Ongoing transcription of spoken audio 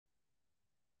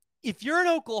If you're an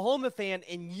Oklahoma fan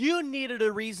and you needed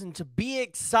a reason to be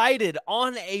excited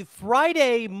on a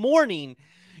Friday morning,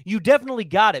 you definitely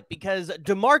got it, because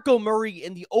Demarco Murray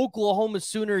and the Oklahoma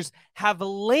Sooners have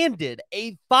landed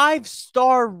a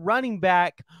 5-star running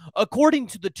back according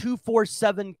to the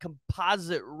 247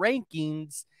 composite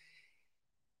rankings.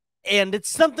 And it's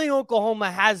something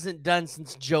Oklahoma hasn't done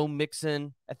since Joe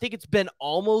Mixon. I think it's been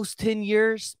almost 10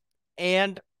 years.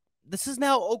 And this is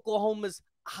now Oklahoma's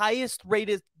highest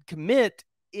rated commit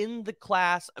in the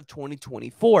class of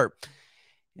 2024.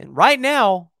 And right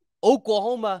now,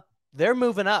 Oklahoma, they're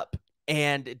moving up.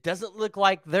 And it doesn't look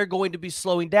like they're going to be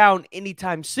slowing down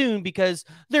anytime soon, because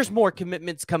there's more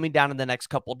commitments coming down in the next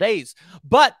couple days.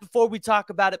 But before we talk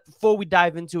about it, before we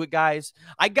dive into it, guys,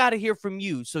 I got to hear from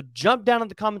you. So jump down in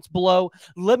the comments below.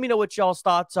 Let me know what y'all's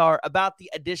thoughts are about the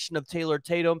addition of Taylor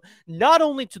Tatum, not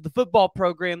only to the football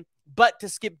program, but to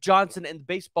Skip Johnson and the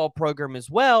baseball program as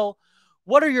well.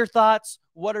 What are your thoughts?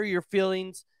 What are your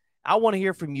feelings? I want to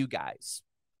hear from you guys.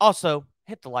 Also,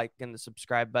 hit the like and the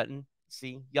subscribe button.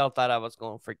 See, y'all thought I was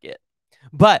going to forget.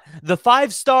 But the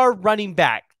 5-star running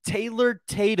back, Taylor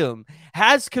Tatum,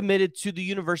 has committed to the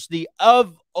University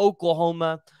of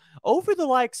Oklahoma over the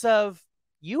likes of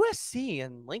USC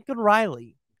and Lincoln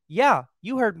Riley. Yeah,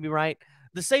 you heard me right.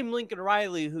 The same Lincoln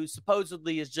Riley who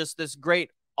supposedly is just this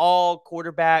great all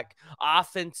quarterback,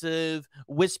 offensive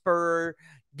whisperer,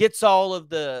 gets all of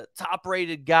the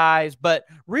top-rated guys, but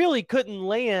really couldn't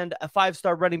land a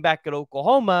 5-star running back at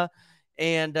Oklahoma.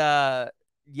 And,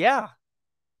 yeah,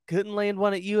 couldn't land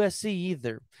one at USC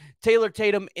either. Taylor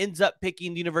Tatum ends up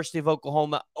picking the University of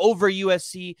Oklahoma over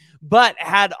USC, but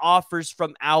had offers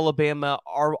from Alabama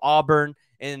or Auburn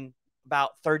and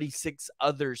about 36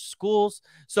 other schools.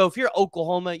 So if you're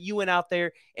Oklahoma, you went out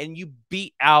there and you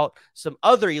beat out some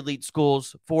other elite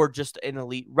schools for just an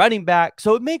elite running back.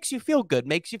 So it makes you feel good.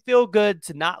 Makes you feel good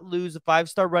to not lose a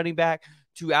 5-star running back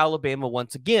to Alabama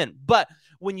once again. But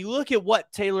when you look at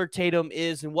what Taylor Tatum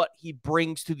is and what he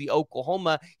brings to the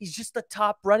Oklahoma, he's just a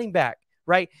top running back,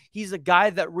 right? He's a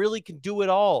guy that really can do it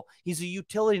all. He's a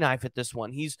utility knife at this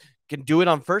one. He's can do it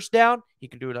on first down, he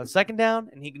can do it on second down,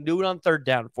 and he can do it on third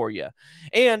down for you.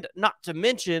 And not to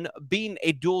mention, being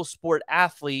a dual sport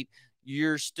athlete,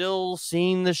 you're still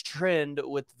seeing this trend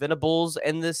with Venables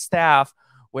and this staff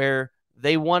where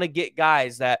they want to get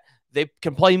guys that they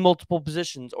can play multiple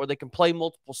positions or they can play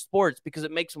multiple sports because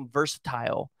it makes them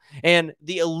versatile. And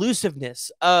the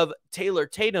elusiveness of Taylor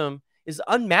Tatum is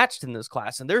unmatched in this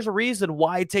class. And there's a reason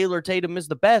why Taylor Tatum is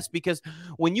the best, because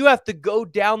when you have to go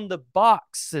down the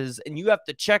boxes and you have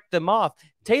to check them off,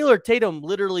 Taylor Tatum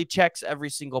literally checks every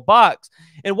single box.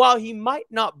 And while he might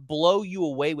not blow you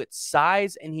away with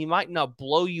size and he might not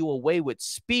blow you away with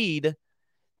speed,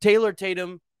 Taylor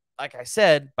Tatum, like I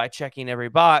said, by checking every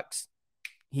box,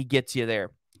 he gets you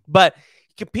there. But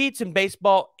he competes in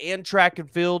baseball and track and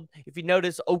field. If you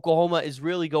notice, Oklahoma is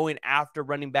really going after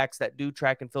running backs that do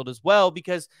track and field as well,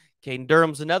 because Caden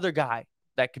Durham's another guy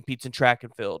that competes in track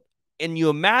and field. And you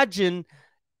imagine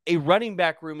a running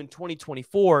back room in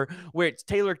 2024 where it's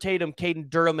Taylor Tatum, Caden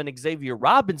Durham, and Xavier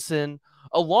Robinson,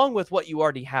 along with what you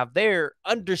already have there,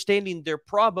 understanding there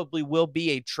probably will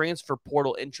be a transfer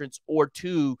portal entrance or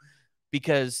two,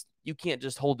 because you can't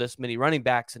just hold this many running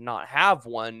backs and not have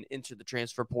one into the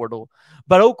transfer portal.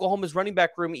 But Oklahoma's running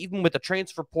back room, even with the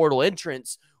transfer portal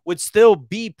entrance, would still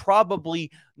be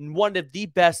probably one of the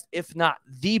best, if not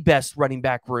the best running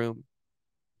back room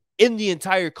in the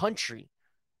entire country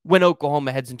when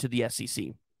Oklahoma heads into the SEC.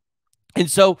 And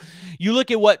so you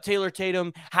look at what Taylor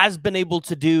Tatum has been able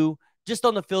to do just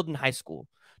on the field in high school.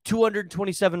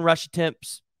 227 rush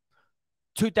attempts,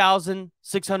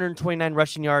 2,629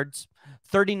 rushing yards,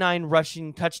 39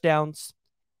 rushing touchdowns,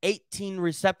 18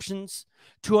 receptions,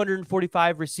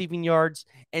 245 receiving yards,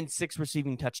 and 6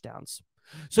 receiving touchdowns.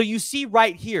 So you see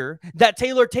right here that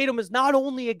Taylor Tatum is not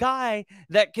only a guy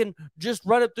that can just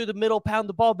run it through the middle, pound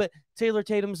the ball, but Taylor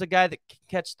Tatum is a guy that can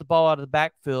catch the ball out of the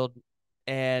backfield,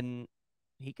 and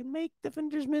he can make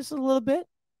defenders miss a little bit.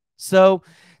 So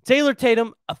Taylor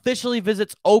Tatum officially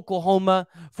visits Oklahoma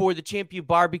for the ChampU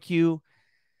BBQ.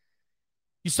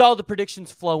 You saw the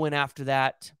predictions flow in after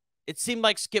that. It seemed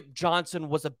like Skip Johnson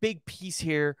was a big piece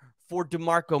here for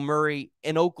DeMarco Murray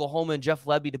in Oklahoma and Jeff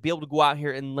Lebby to be able to go out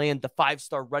here and land the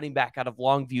 5-star running back out of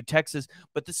Longview, Texas.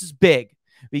 But this is big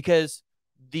because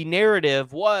the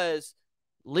narrative was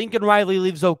Lincoln Riley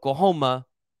leaves Oklahoma,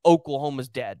 Oklahoma's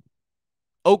dead.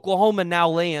 Oklahoma now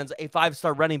lands a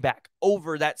 5-star running back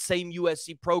over that same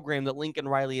USC program that Lincoln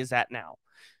Riley is at now.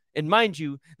 And mind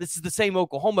you, this is the same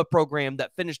Oklahoma program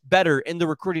that finished better in the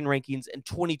recruiting rankings in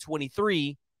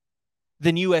 2023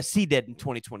 than USC did in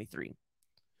 2023.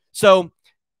 So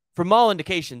from all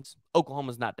indications,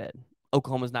 Oklahoma's not dead.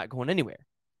 Oklahoma's not going anywhere.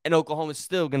 And Oklahoma's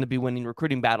still going to be winning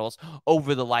recruiting battles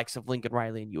over the likes of Lincoln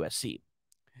Riley and USC.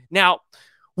 Now,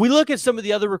 we look at some of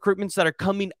the other recruitments that are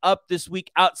coming up this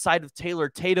week outside of Taylor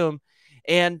Tatum,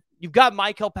 and you've got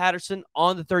Michael Patterson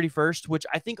on the 31st, which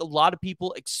I think a lot of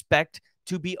people expect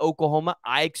to be Oklahoma.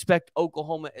 I expect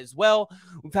Oklahoma as well.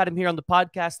 We've had him here on the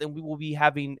podcast, and we will be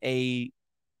having an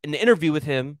interview with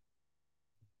him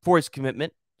for his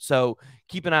commitment. So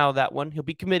keep an eye on that one. He'll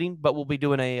be committing, but we'll be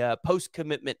doing a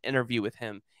post-commitment interview with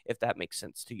him, if that makes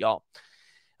sense to y'all.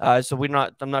 So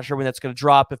I'm not sure when that's going to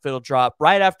drop, if it'll drop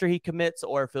right after he commits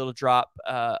or if it'll drop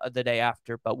the day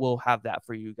after, but we'll have that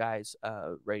for you guys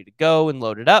ready to go and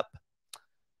loaded up.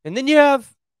 And then you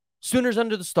have Sooners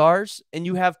Under the Stars and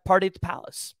you have Party at the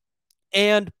Palace.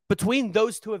 And between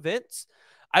those two events,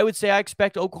 I would say I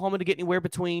expect Oklahoma to get anywhere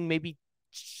between maybe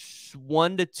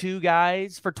 1 to 2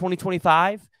 guys for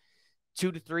 2025,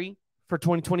 2 to 3 for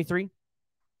 2023.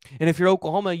 And if you're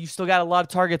Oklahoma, you still got a lot of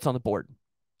targets on the board.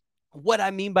 What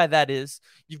I mean by that is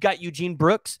you've got Eugene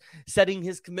Brooks setting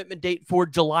his commitment date for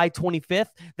July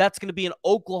 25th. That's going to be an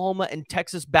Oklahoma and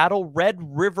Texas battle, Red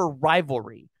River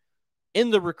rivalry in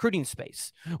the recruiting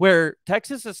space, where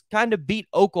Texas has kind of beat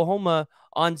Oklahoma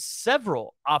on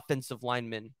several offensive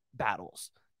lineman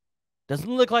battles. Doesn't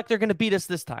look like they're going to beat us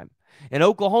this time. And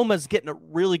Oklahoma's getting a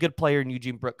really good player in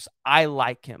Eugene Brooks. I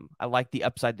like him. I like the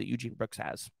upside that Eugene Brooks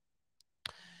has.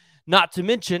 Not to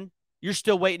mention, you're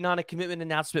still waiting on a commitment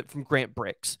announcement from Grant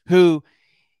Bricks, who,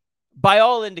 by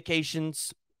all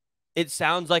indications, it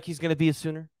sounds like he's going to be a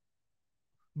Sooner.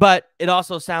 But it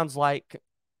also sounds like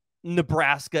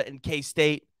Nebraska and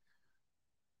K-State,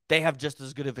 they have just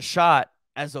as good of a shot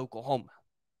as Oklahoma.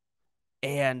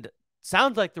 And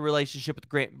sounds like the relationship with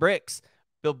Grant Bricks,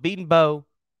 Bill Bedenbaugh,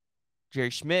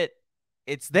 Jerry Schmidt,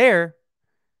 it's there.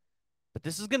 But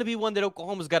this is going to be one that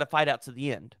Oklahoma's got to fight out to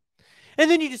the end. And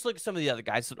then you just look at some of the other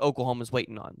guys that Oklahoma's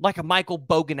waiting on, like a Michael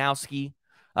Boganowski,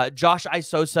 Josh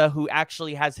Isosa, who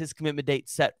actually has his commitment date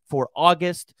set for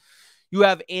August. You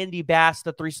have Andy Bass,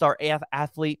 the 3-star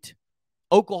athlete.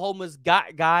 Oklahoma's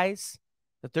got guys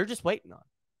that they're just waiting on.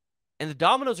 And the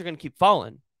dominoes are going to keep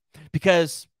falling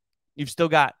because you've still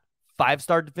got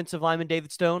 5-star defensive lineman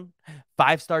David Stone,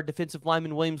 5-star defensive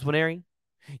lineman Williams Winery.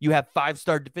 You have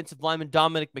 5-star defensive lineman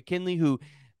Dominic McKinley, who,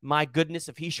 my goodness,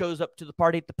 if he shows up to the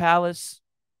Party at the Palace,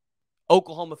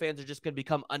 Oklahoma fans are just going to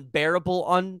become unbearable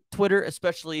on Twitter,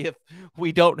 especially if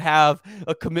we don't have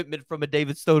a commitment from a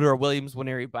David Stone or a Williams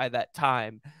Winery by that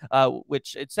time,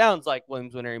 which it sounds like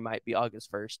Williams Winery might be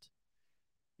August 1st.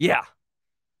 Yeah,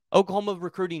 Oklahoma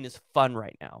recruiting is fun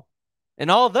right now. And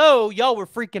although y'all were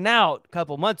freaking out a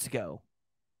couple months ago,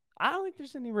 I don't think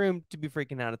there's any room to be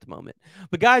freaking out at the moment.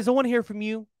 But guys, I want to hear from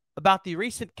you about the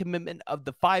recent commitment of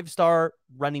the 5-star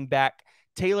running back,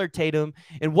 Taylor Tatum,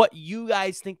 and what you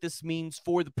guys think this means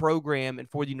for the program and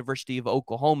for the University of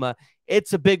Oklahoma.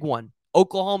 It's a big one.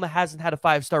 Oklahoma hasn't had a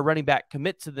 5-star running back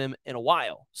commit to them in a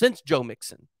while, since Joe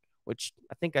Mixon, which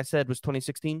I think I said was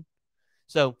 2016.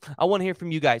 So I want to hear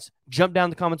from you guys. Jump down in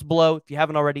the comments below. If you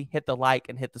haven't already, hit the like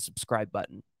and hit the subscribe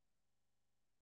button.